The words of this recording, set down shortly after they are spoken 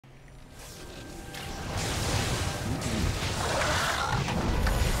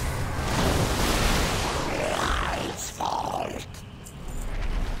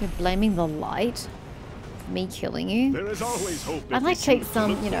You're blaming the light for me killing you? There is always hope. I'd like to take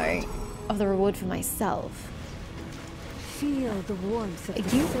some, you know, of the reward for myself. Feel the warmth of the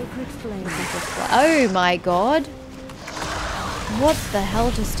sacred flame. Oh my god. What the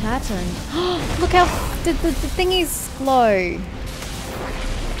hell just happened? Look how the thingy's slow.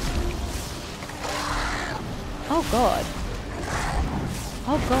 Oh god.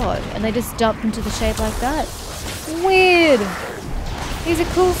 Oh god. And they just dump into the shape like that? Weird. These are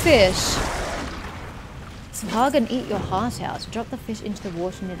cool fish. Hug and eat your heart out. Drop the fish into the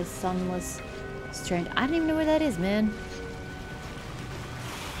water near the sunless strand. I don't even know where that is, man.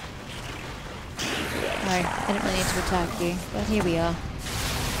 Oh, I didn't really need to attack you, but here we are.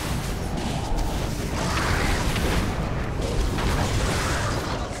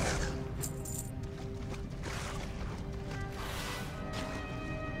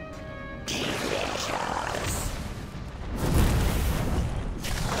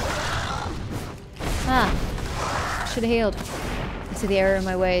 Ah, should have healed. I see the error in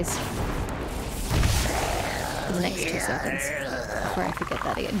my ways. For the next 2 seconds. Before I forget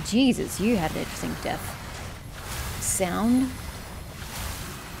that again. Jesus, you had an interesting death. Sound.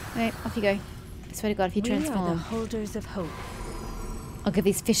 Alright, off you go. I swear to God, if you transform. We are the holders of hope. I'll give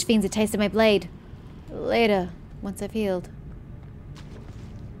these fish fiends a taste of my blade. Later, once I've healed.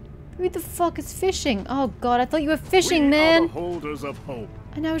 Who the fuck is fishing? Oh God, I thought you were fishing, man. We are the holders of hope.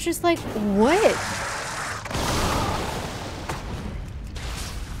 And I was just like, what?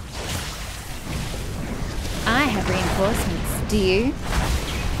 I have reinforcements. Do you?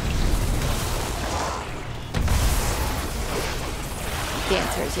 The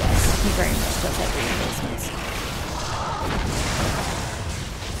answer is yes. He very much does have reinforcements.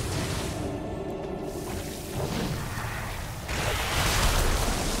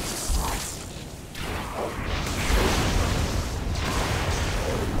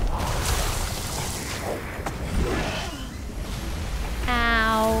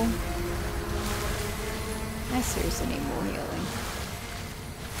 Ow. I seriously need more healing.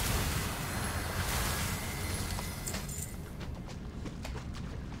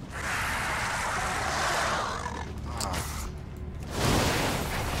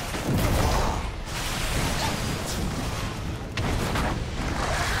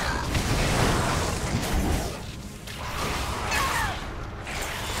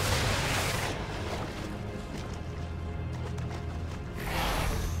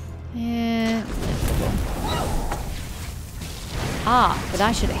 Yeah. Ah, but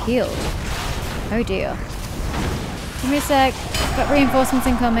I should have healed. Oh dear. Give me a sec. Got reinforcements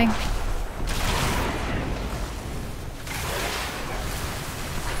incoming.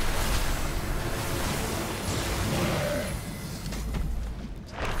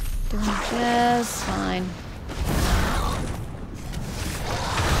 Doing just fine.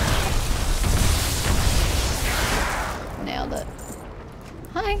 Nailed it.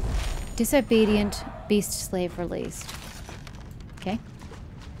 Hi. Disobedient beast slave released. Okay.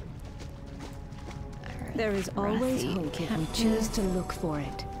 There is always hope if we choose to look for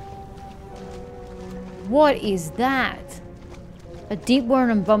it. What is that? A deep war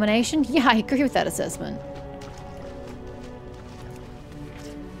and abomination? Yeah, I agree with that assessment.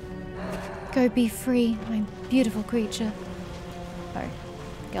 Go be free, my beautiful creature. Oh,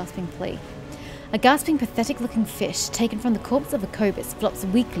 gasping plea. A gasping, pathetic-looking fish taken from the corpse of a cobus flops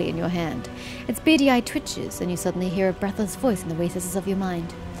weakly in your hand. Its beady eye twitches, and you suddenly hear a breathless voice in the recesses of your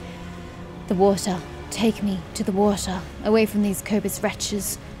mind. The water. Take me to the water. Away from these cobus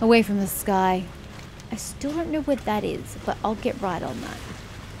wretches. Away from the sky. I still don't know what that is, but I'll get right on that.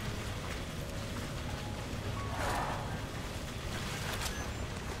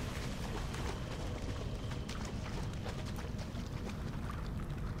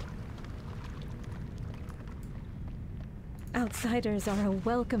 Outsiders are a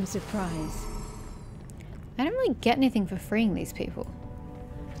welcome surprise. I don't really get anything for freeing these people.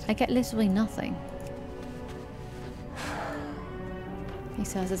 I get literally nothing. He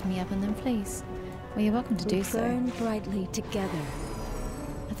sizes me up and then flees. Well, you're welcome to do so. Burn brightly together.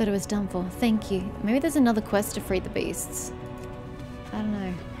 I thought it was done for. Thank you. Maybe there's another quest to free the beasts. I don't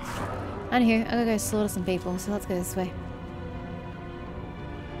know. Anywho, I gotta go slaughter some people, so let's go this way.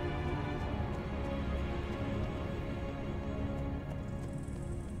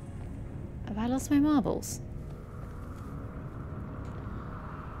 Have I lost my marbles?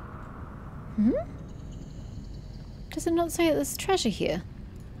 Hmm? Does it not say that there's treasure here?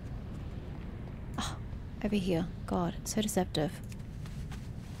 Oh, over here. God, it's so deceptive.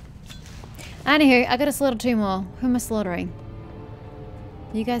 Anywho, I gotta slaughter 2 more. Who am I slaughtering?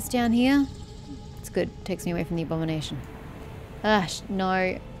 You guys down here? It's good. Takes me away from the abomination.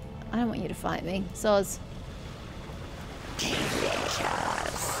 No. I don't want you to fight me. Soz.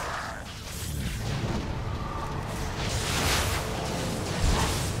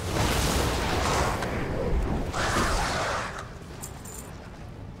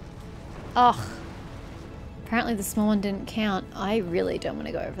 Ugh. Apparently the small one didn't count. I really don't want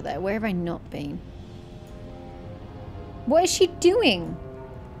to go over there. Where have I not been? What is she doing?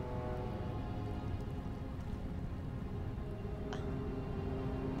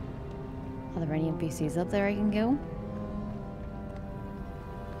 Are there any NPCs up there I can kill?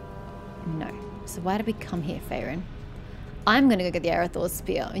 No. So why did we come here, Faerun? I'm gonna go get the Azeroth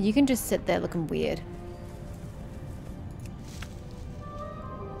spear. You can just sit there looking weird.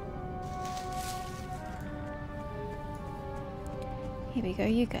 Here we go,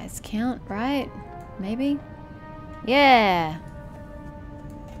 you guys count, right? Maybe? Yeah!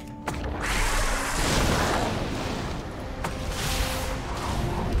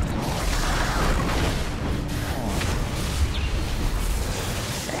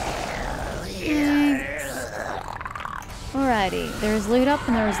 Alrighty, there is loot up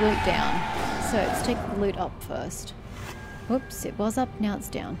and there is loot down. So let's take the loot up first. Whoops, it was up, now it's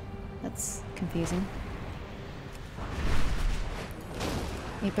down. That's confusing.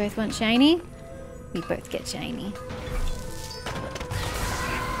 We both want shiny? We both get shiny.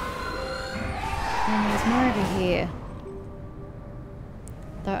 And there's more over here.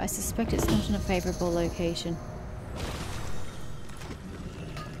 Though I suspect it's not in a favourable location.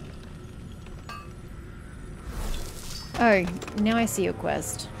 Oh, now I see your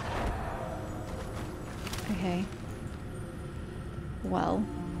quest. Okay. Well.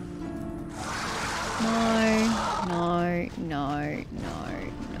 No.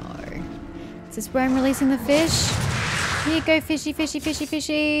 Is this where I'm releasing the fish? Here you go, fishy, fishy, fishy,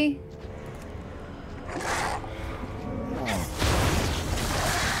 fishy.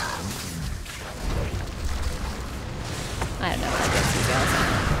 I don't know if that gets you guys.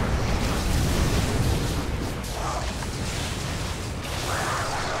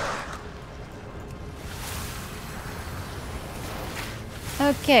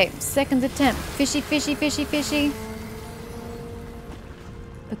 Okay, second attempt. Fishy, fishy, fishy, fishy.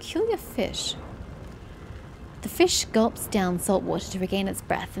 Peculiar fish. The fish gulps down salt water to regain its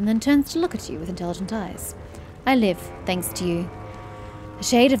breath and then turns to look at you with intelligent eyes. I live, thanks to you. The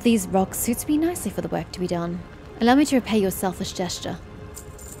shade of these rocks suits me nicely for the work to be done. Allow me to repay your selfish gesture.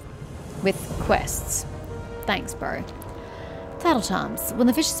 With quests. Thanks, bro. Tattle charms. When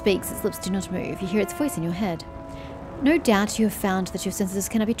the fish speaks, its lips do not move. You hear its voice in your head. No doubt you have found that your senses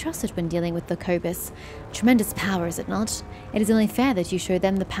cannot be trusted when dealing with the Cobus. Tremendous power, is it not? It is only fair that you show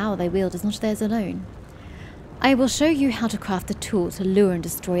them the power they wield is not theirs alone. I will show you how to craft a tool to lure and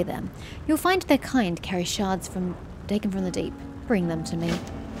destroy them. You'll find their kind carry shards taken from the deep. Bring them to me.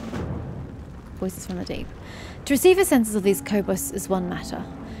 Voices from the deep. To receive a sense of these Cobus is one matter.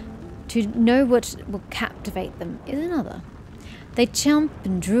 To know what will captivate them is another. They chomp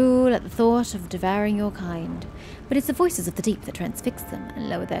and drool at the thought of devouring your kind, but it's the voices of the deep that transfix them and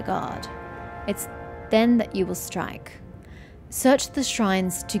lower their guard. It's then that you will strike. Search the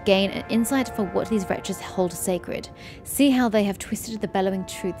shrines to gain an insight for what these wretches hold sacred. See how they have twisted the bellowing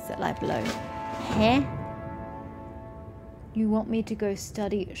truths that lie below. Huh? You want me to go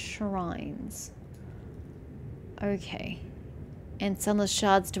study shrines? Okay. And some of the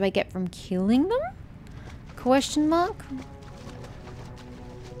shards do I get from killing them? Question mark?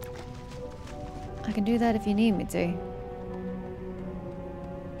 I can do that if you need me to.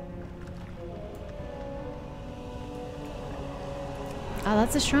 Oh,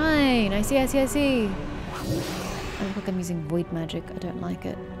 that's a shrine. I see. I look like I'm using void magic. I don't like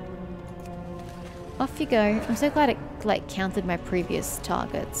it. Off you go. I'm so glad it counted my previous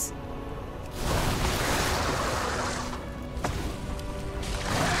targets.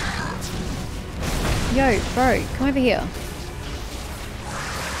 Yo, bro, come over here.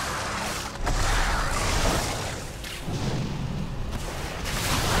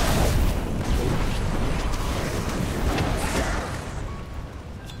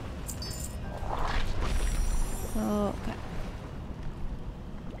 Okay.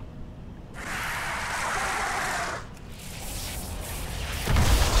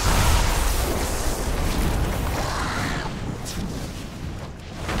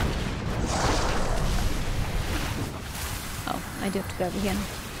 I do have to go over here.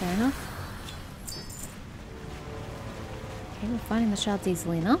 Fair enough. Okay, we're finding the shards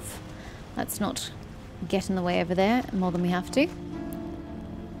easily enough. Let's not get in the way over there more than we have to.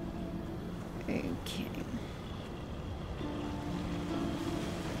 Okay.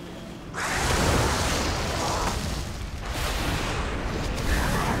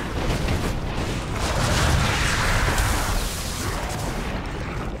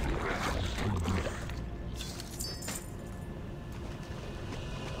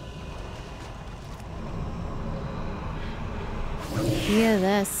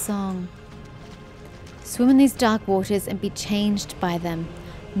 their song. Swim in these dark waters and be changed by them.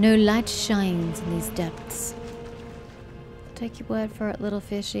 No light shines in these depths. Take your word for it, little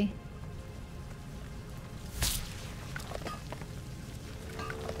fishy.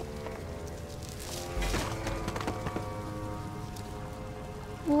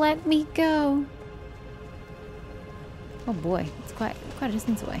 Let me go. Oh boy, it's quite a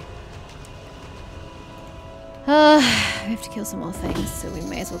distance away. We have to kill some more things, so we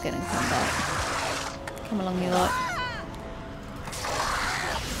may as well get in combat. Come along, you lot.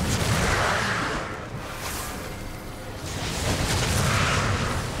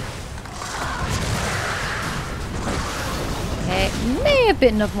 Okay, may have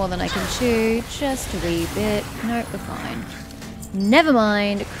bitten off more than I can chew. Just a wee bit. Nope, we're fine. Never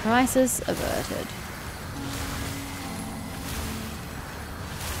mind. Crisis averted.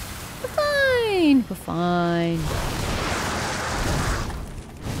 We're fine. We're fine.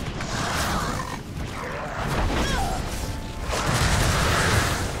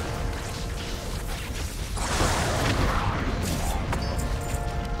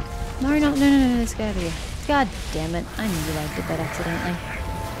 No, let's get out of here. God damn it. I knew I did that accidentally.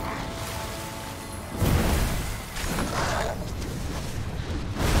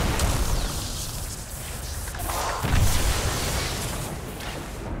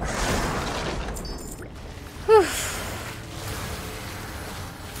 Whew.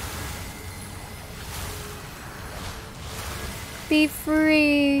 Be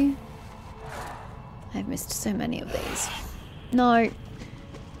free. I've missed so many of these. No.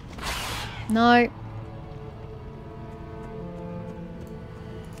 No.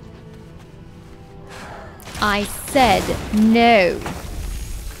 I said no.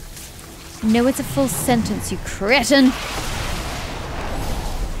 No, it's a full sentence, you cretin.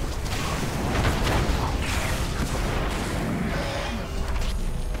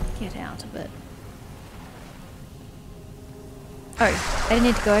 Get out of it. Oh, I didn't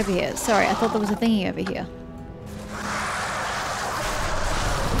need to go over here. Sorry, I thought there was a thingy over here.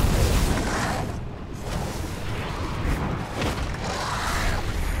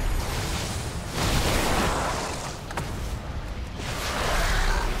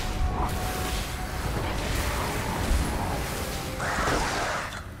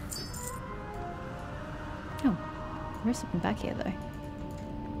 There's something back here, though.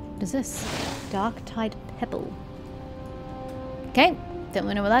 What is this? Dark Tide Pebble. Okay, don't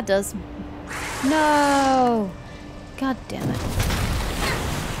really know what that does. No! God damn it.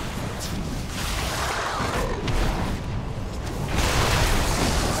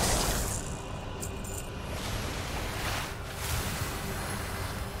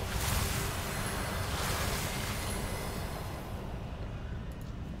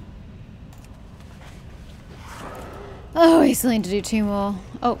 Oh, I still need to do 2 more.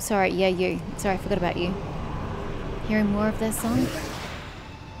 Oh, sorry. Yeah, you. Sorry, I forgot about you. Hearing more of their song?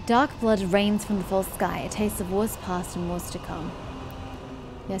 Dark blood rains from the false sky. A taste of wars past and wars to come.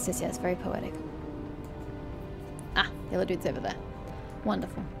 Yes, yes, yes. Very poetic. Ah, the other dude's over there.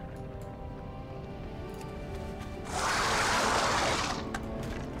 Wonderful.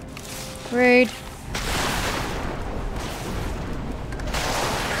 Rude.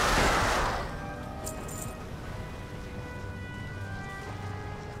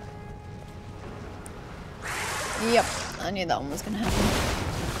 Yep, I knew that one was going to happen.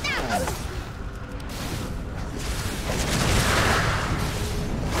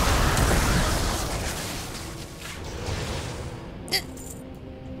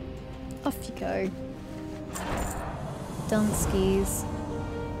 Off you go. Dunskies.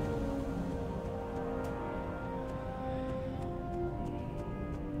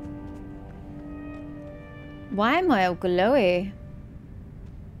 Why am I all glowy?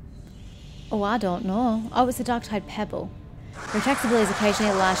 Oh, I don't know. Oh, it's a Dark Tide Pebble. Your attacks abilities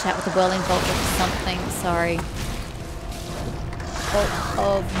occasionally lash out with a whirling bolt of something. Sorry. Bolt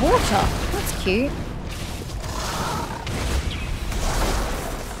of water. That's cute.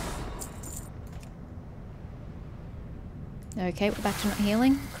 Okay, we're back to not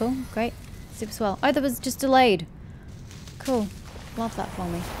healing. Cool, great. Super swell. Oh, that was just delayed. Cool. Love that for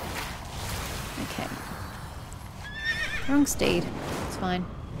me. Okay. Wrong steed. It's fine.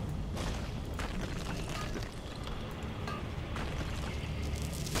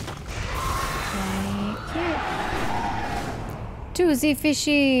 Toozy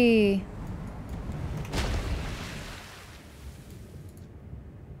fishy.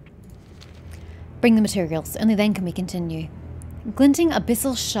 Bring the materials, only then can we continue. Glinting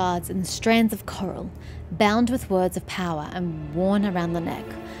abyssal shards and strands of coral, bound with words of power and worn around the neck,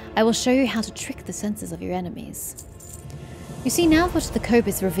 I will show you how to trick the senses of your enemies. You see, now what the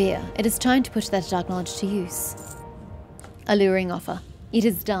Cobus revere, it is time to put that dark knowledge to use. Alluring offer. It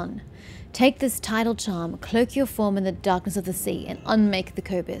is done. Take this tidal charm, cloak your form in the darkness of the sea, and unmake the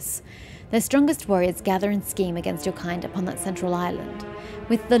Cobus. Their strongest warriors gather and scheme against your kind upon that central island.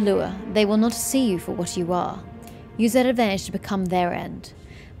 With the lure, they will not see you for what you are. Use that advantage to become their end.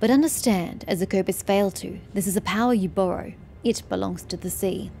 But understand, as the Cobus fail to, this is a power you borrow. It belongs to the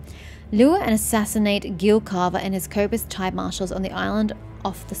sea. Lure and assassinate Gil Carver and his Cobus Tide Marshals on the island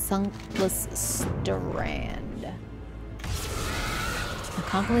off the Sunkless Strand. I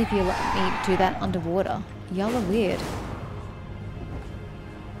can't believe you let me do that underwater. Y'all are weird.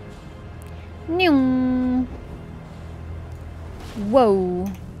 Whoa.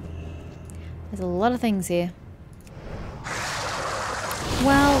 There's a lot of things here.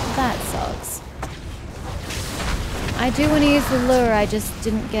 Well, that sucks. I do want to use the lure, I just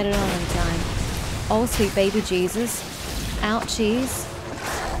didn't get it on in time. Oh, sweet baby Jesus. Ouchies.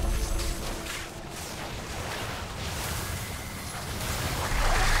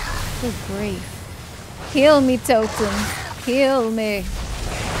 Good grief. Heal me, Totem. Heal me.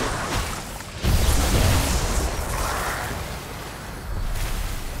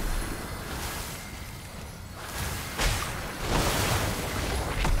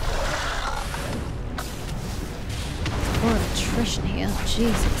 Attrition here.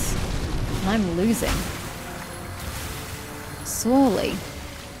 Jesus. And I'm losing. Sorely.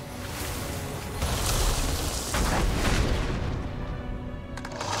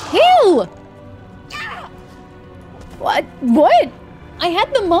 Heal! What? What? I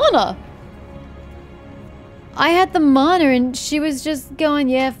had the mana. I had the mana and she was just going,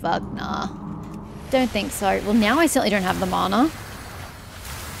 yeah, fuck, nah. Don't think so. Well, now I certainly don't have the mana.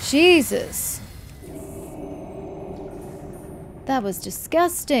 Jesus. That was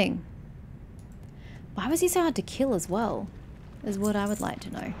disgusting. Why was he so hard to kill as well? Is what I would like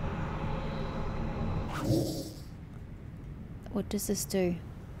to know. What does this do?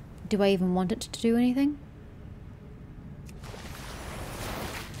 Do I even want it to do anything?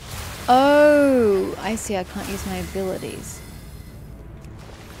 Oh, I see. I can't use my abilities.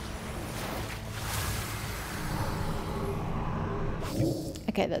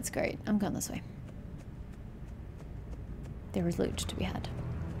 Okay, that's great. I'm going this way. There is loot to be had.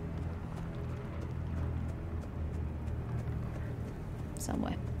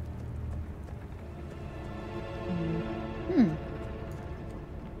 Somewhere.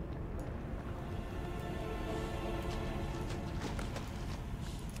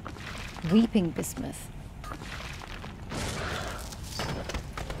 Weeping Bismuth.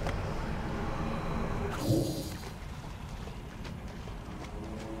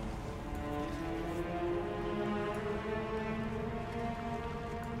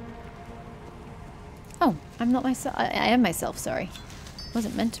 Oh, I'm not myself. I am myself, sorry.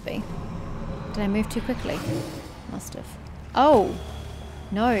 Wasn't meant to be. Did I move too quickly? Must have. Oh!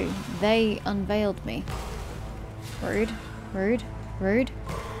 No, they unveiled me. Rude, rude, rude.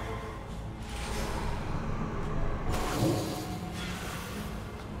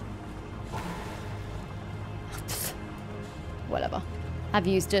 Whatever. I've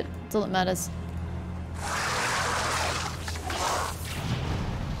used it. That's all that matters.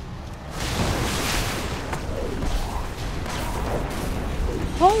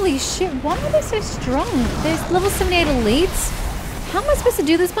 Holy shit, why are they so strong? There's level 78 elites? How am I supposed to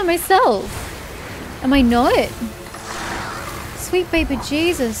do this by myself? Am I not? Sweet baby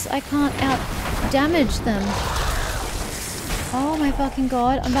Jesus, I can't out damage them. Oh my fucking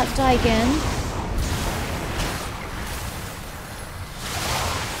god, I'm about to die again.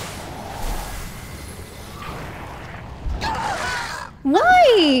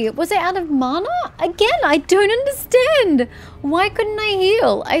 Why? Was I out of mana? Again, I don't understand. Why couldn't I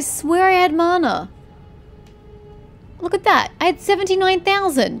heal? I swear I had mana. Look at that. I had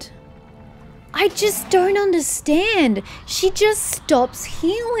 79,000. I just don't understand. She just stops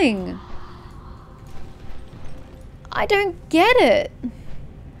healing. I don't get it.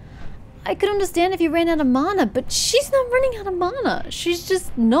 I could understand if you ran out of mana, but she's not running out of mana. She's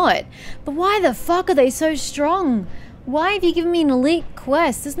just not. But why the fuck are they so strong? Why have you given me an elite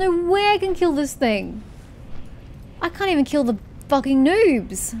quest? There's no way I can kill this thing. I can't even kill the fucking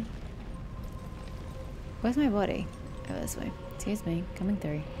noobs. Where's my body? Go this way. Excuse me. Coming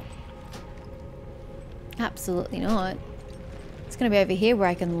through. Absolutely not. It's gonna be over here where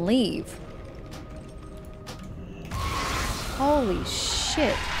I can leave. Holy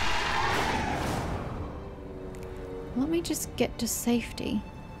shit. Let me just get to safety.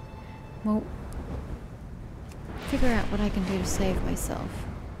 Well, figure out what I can do to save myself.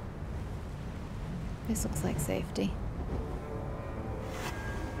 This looks like safety.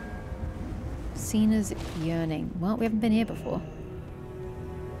 Cena's Yearning. Well, we haven't been here before.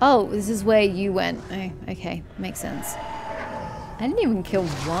 Oh, this is where you went. Oh, okay. Makes sense. I didn't even kill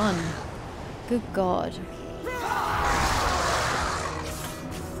one. Good God.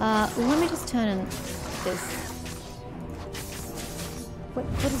 Let me just turn on this. What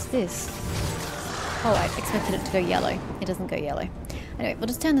is this? Oh, I expected it to go yellow. It doesn't go yellow. Anyway, we'll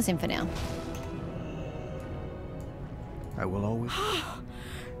just turn this in for now. I will always...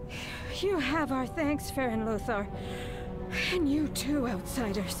 You have our thanks, Farron Lothar. And you too,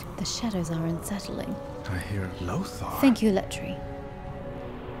 outsiders. The shadows are unsettling. I hear Lothar. Thank you, Letri.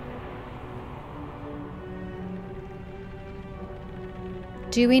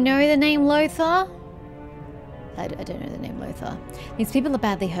 Do we know the name Lothar? I don't know the name Lothar. These people are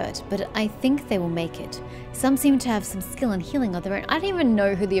badly hurt, but I think they will make it. Some seem to have some skill in healing of their own. I don't even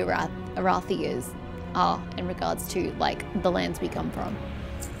know who the Arathias are in regards to, like, the lands we come from.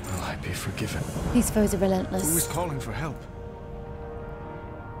 Will I be forgiven? These foes are relentless. Who is calling for help?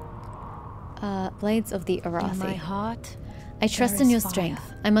 Blades of the Arathi. In my heart, I trust in your strength.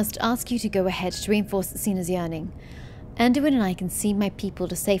 I must ask you to go ahead to reinforce Cena's Yearning. Anduin and I can see my people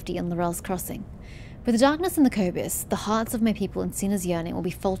to safety on Lorel's Crossing. With the darkness in the Cobus, the hearts of my people in Cena's Yearning will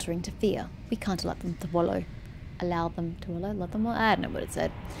be faltering to fear. We can't allow them to wallow. Let them wallow? I don't know what it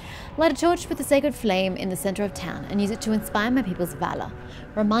said. Light a torch with the sacred flame in the center of town and use it to inspire my people's valor.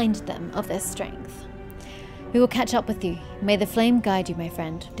 Remind them of their strength. We will catch up with you. May the flame guide you, my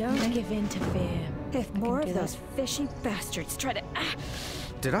friend. Don't give in to fear. If more of do those fishy bastards try to...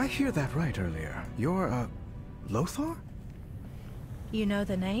 Did I hear that right earlier? You're, Lothar? You know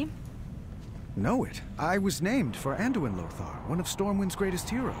the name? Know it. I was named for Anduin Lothar, one of Stormwind's greatest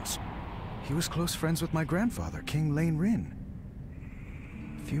heroes. He was close friends with my grandfather, King Lane Rin.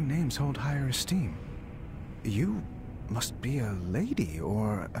 Few names hold higher esteem. You must be a lady,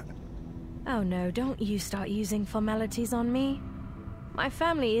 or... Oh no, don't you start using formalities on me. My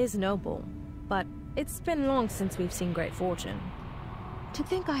family is noble, but it's been long since we've seen great fortune. To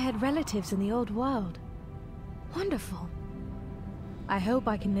think I had relatives in the old world. Wonderful. I hope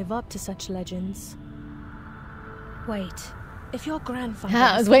I can live up to such legends. Wait, if your grandfather...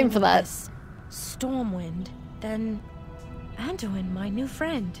 I was waiting for that. Stormwind, then Anduin, my new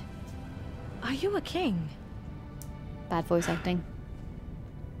friend. Are you a king? Bad voice acting.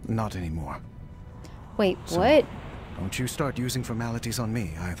 Not anymore. Wait, So, what? Don't you start using formalities on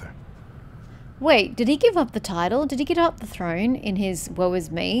me, either. Wait, did he give up the title? Did he give up the throne in his woe is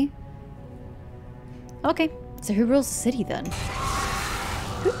me? Okay, so who rules the city then?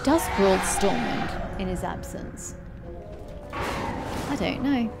 Who does rule Stormwind in his absence? I don't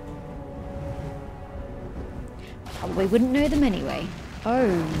know. Probably wouldn't know them anyway. Oh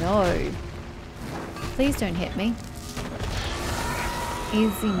no. Please don't hit me.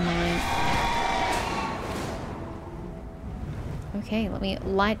 Easy mine. Okay, let me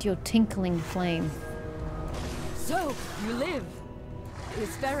light your tinkling flame. So, you live.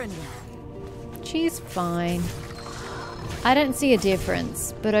 Is Farron here? She's fine. I don't see a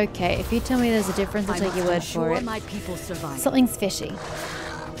difference, but okay, if you tell me there's a difference, I'll take your word for it. My people survive. Something's fishy.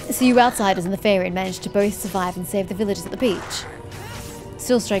 So you outsiders in the Faerun managed to both survive and save the villagers at the beach.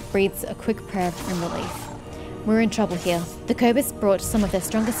 Stillstrike breathes a quick prayer in relief. We're in trouble here. The Cobus brought some of their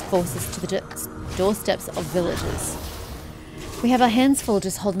strongest forces to the doorsteps of villages. We have our hands full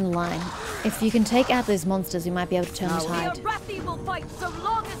just holding the line. If you can take out those monsters, we might be able to turn the tide. The Arathi will fight so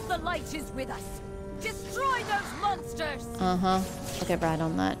long as the light is with us. Destroy those monsters! Uh-huh. I'll get right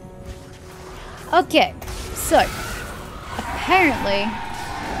on that. Okay, so apparently,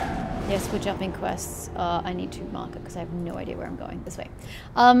 yes, we're jumping quests. I need to mark it because I have no idea where I'm going. This way.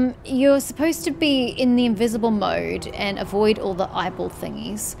 You're supposed to be in the invisible mode and avoid all the eyeball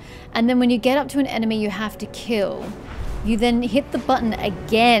thingies. And then when you get up to an enemy you have to kill, you then hit the button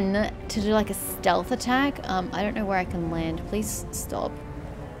again to do like a stealth attack. I don't know where I can land. Please stop.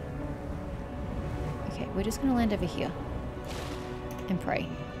 Okay, we're just gonna land over here and pray.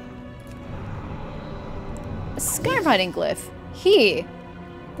 A skywriting glyph here.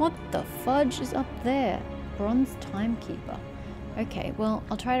 What the fudge is up there? Bronze timekeeper. Okay, well,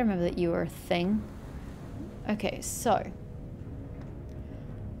 I'll try to remember that you were a thing. Okay, so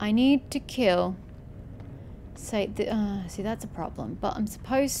I need to kill. See, that's a problem. But I'm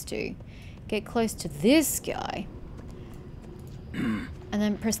supposed to get close to this guy and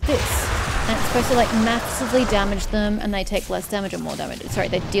then press this. And it's supposed to like massively damage them, and they take less damage or more damage. Sorry,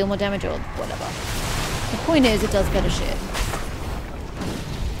 they deal more damage or whatever. The point is, it does better shit.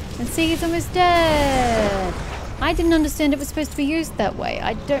 And see, he's almost dead. I didn't understand it was supposed to be used that way.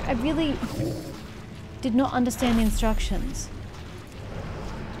 I really did not understand the instructions.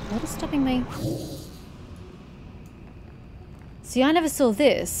 What is stopping me? See, I never saw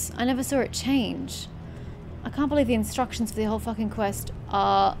this. I never saw it change. I can't believe the instructions for the whole fucking quest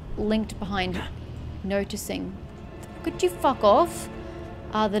are linked behind noticing. Could you fuck off?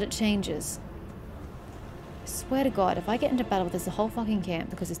 That it changes. I swear to God, if I get into battle with this whole fucking camp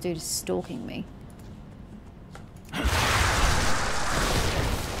because this dude is stalking me. Okay,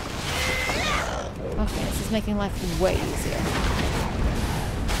 this is making life way easier.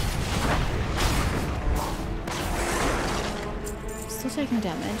 Still taking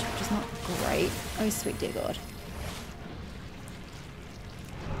damage, which is not great. Oh, sweet dear God.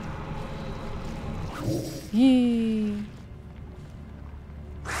 Yee.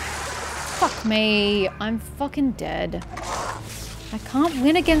 Fuck me. I'm fucking dead. I can't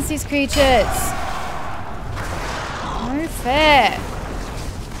win against these creatures. No fair.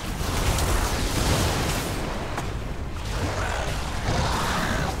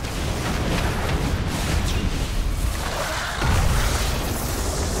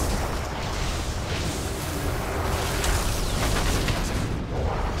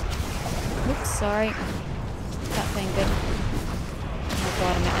 Sorry. That thing good. Oh my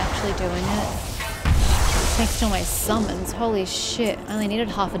God, am I actually doing it? Thanks to my summons. Holy shit. I only needed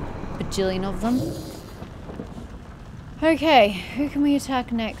half a bajillion of them. Okay, who can we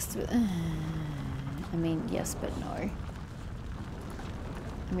attack next? I mean, yes, but no.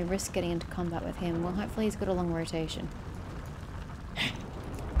 And we risk getting into combat with him. Well, hopefully he's got a long rotation.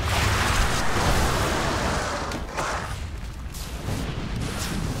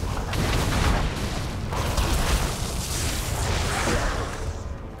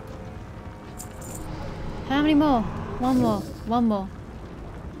 How many more? One more. One more.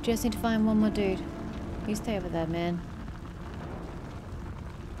 Just need to find one more dude. You stay over there, man.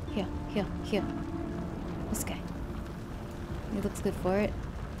 Here, here, here. This guy. He looks good for it.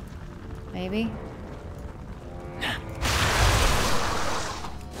 Maybe.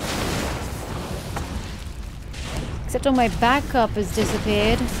 Except all my backup has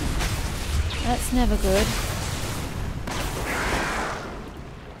disappeared. That's never good.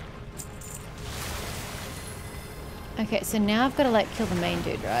 Okay, so now I've got to like kill the main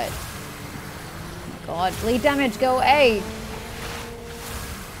dude, right? Oh my God, bleed damage, go away!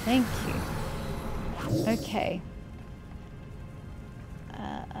 Thank you. Okay.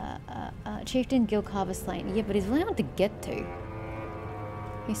 Chieftain Gilcarver slain. Yeah, but he's really hard to get to.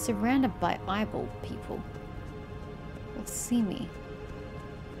 He's surrounded by eyeball people. Will see me.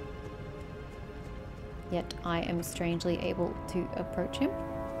 Yet I am strangely able to approach him.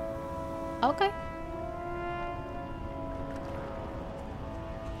 Okay.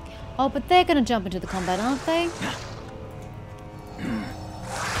 Oh, but they're gonna jump into the combat, aren't they?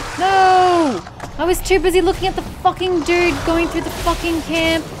 No! I was too busy looking at the fucking dude going through the fucking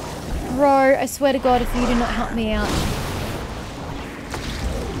camp. Bro, I swear to God, if you do not help me out.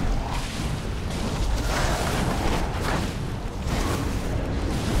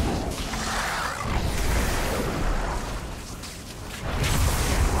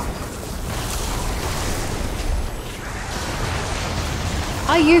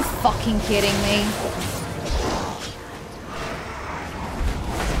 Are you fucking kidding me?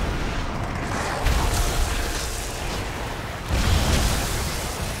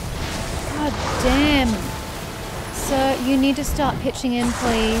 God damn. Sir, you need to start pitching in,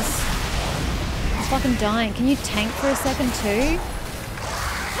 please. I'm fucking dying. Can you tank for a second too?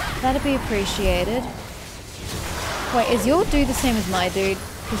 That'd be appreciated. Wait, is your dude the same as my dude?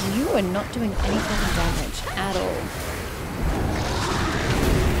 Because you are not doing any fucking damage at all.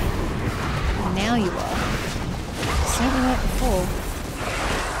 Now you are. Certainly weren't before.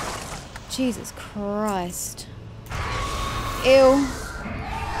 Jesus Christ. Ew.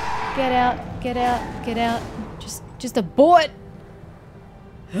 Get out, get out, get out. Just abort!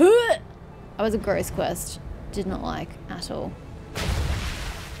 That was a gross quest. Did not like at all.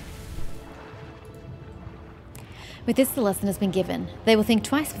 With this, the lesson has been given. They will think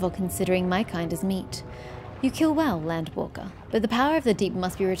twice before considering my kind as meat. You kill well, Landwalker, but the power of the deep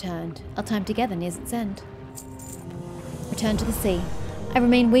must be returned. Our time together nears its end. Return to the sea. I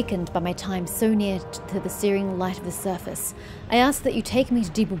remain weakened by my time so near to the searing light of the surface. I ask that you take me to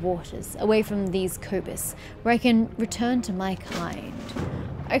deeper waters, away from these Cobus, where I can return to my kind.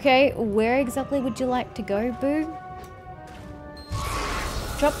 Okay, where exactly would you like to go, boo?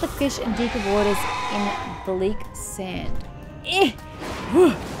 Drop the fish in deeper waters in bleak sand. Eh!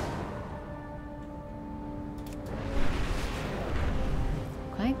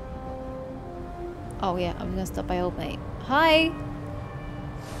 Okay. Oh yeah, I'm gonna stop by old mate. Hi!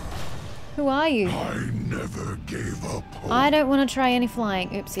 Who are you? I never gave up hope. I don't want to try any flying.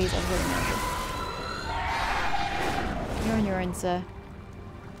 Oopsies, I was really mounted. You're on your own, sir.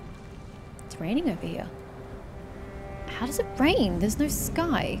 It's raining over here. How does it rain? There's no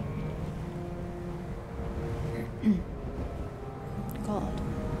sky. God.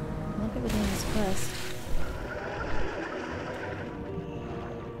 A lot of people doing this quest.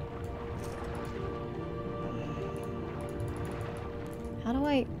 How do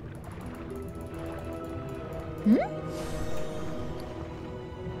I... I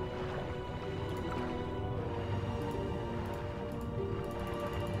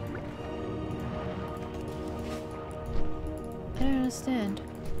don't understand.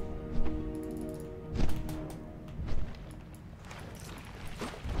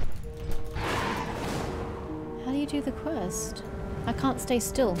 How do you do the quest? I can't stay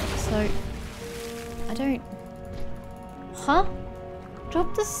still, so... I don't... Huh?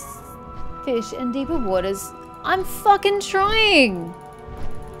 Drop this fish in deeper waters. I'm fucking trying!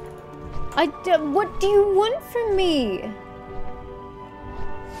 What do you want from me?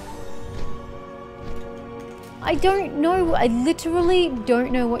 I don't know. I literally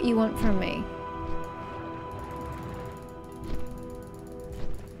don't know what you want from me.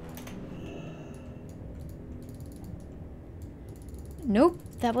 Nope,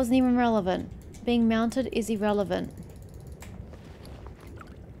 that wasn't even relevant. Being mounted is irrelevant.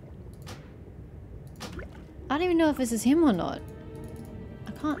 I don't even know if this is him or not.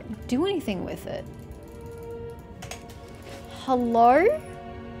 I can't do anything with it. Hello?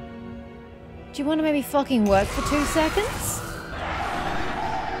 Do you want to maybe fucking work for 2 seconds?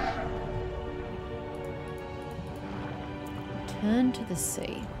 Turn to the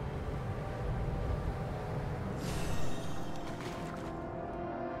sea.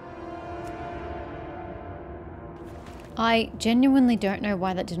 I genuinely don't know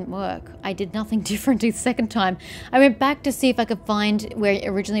why that didn't work. I did nothing different the second time. I went back to see if I could find where it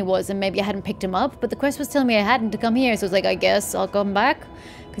originally was, and maybe I hadn't picked him up, but the quest was telling me I hadn't to come here, so I was like, I guess I'll come back,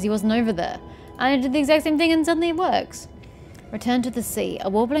 because he wasn't over there. And I did the exact same thing and suddenly it works. Return to the sea. A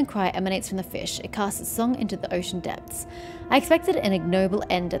warbling cry emanates from the fish. It casts its song into the ocean depths. I expected an ignoble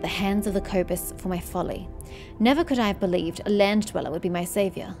end at the hands of the Cobus for my folly. Never could I have believed a land dweller would be my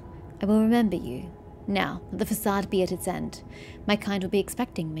saviour. I will remember you. Now, let the facade be at its end. My kind will be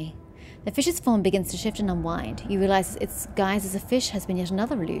expecting me. The fish's form begins to shift and unwind. You realize its guise as a fish has been yet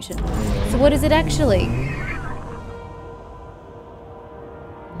another illusion. So what is it actually?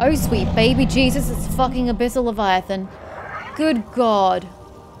 Oh sweet baby Jesus, it's fucking Abyssal Leviathan. Good God.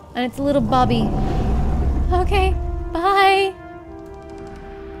 And it's a little bubby. Okay, bye.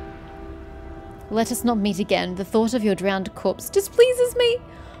 Let us not meet again. The thought of your drowned corpse displeases me.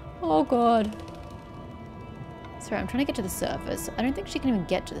 Oh God. Sorry, I'm trying to get to the surface. I don't think she can even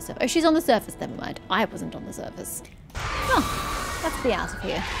get to the surface. Oh, she's on the surface. Never mind. I wasn't on the surface. Oh, let's be out of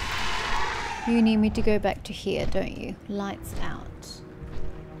here. You need me to go back to here, don't you? Lights out.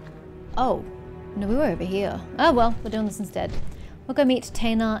 Oh, no, we were over here. Oh, well, we're doing this instead. We'll go meet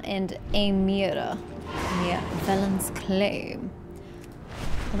Taina and Amira near Velen's Claim.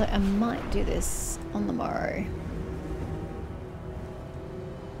 Although I might do this on the morrow.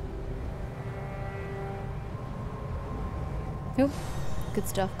 Oh, good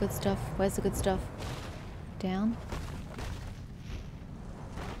stuff, good stuff. Where's the good stuff? Down?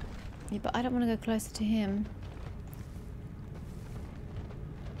 Yeah, but I don't want to go closer to him.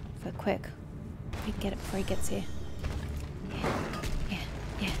 Go quick. We can get it before he gets here.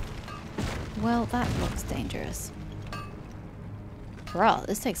 Yeah. Well, that looks dangerous. Bruh,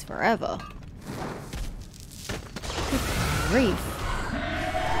 this takes forever. Good grief.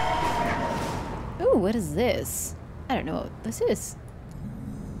 Ooh, what is this? I don't know what this is.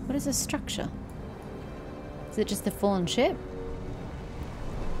 What is this structure? Is it just the fallen ship?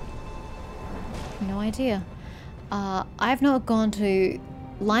 No idea. I've not gone to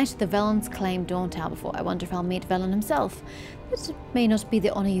light the Velen's Claim Dawn Tower before. I wonder if I'll meet Velen himself. It may not be the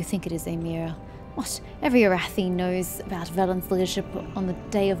honor you think it is, Amira. What? Every Arathi knows about Velen's leadership on the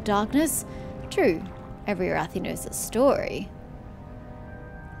Day of Darkness. True. Every Arathi knows the story.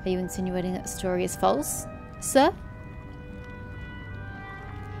 Are you insinuating that the story is false, sir?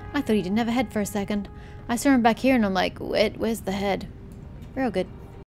 I thought he didn't have a head for a second. I saw him back here and I'm like, where's the head? Real good.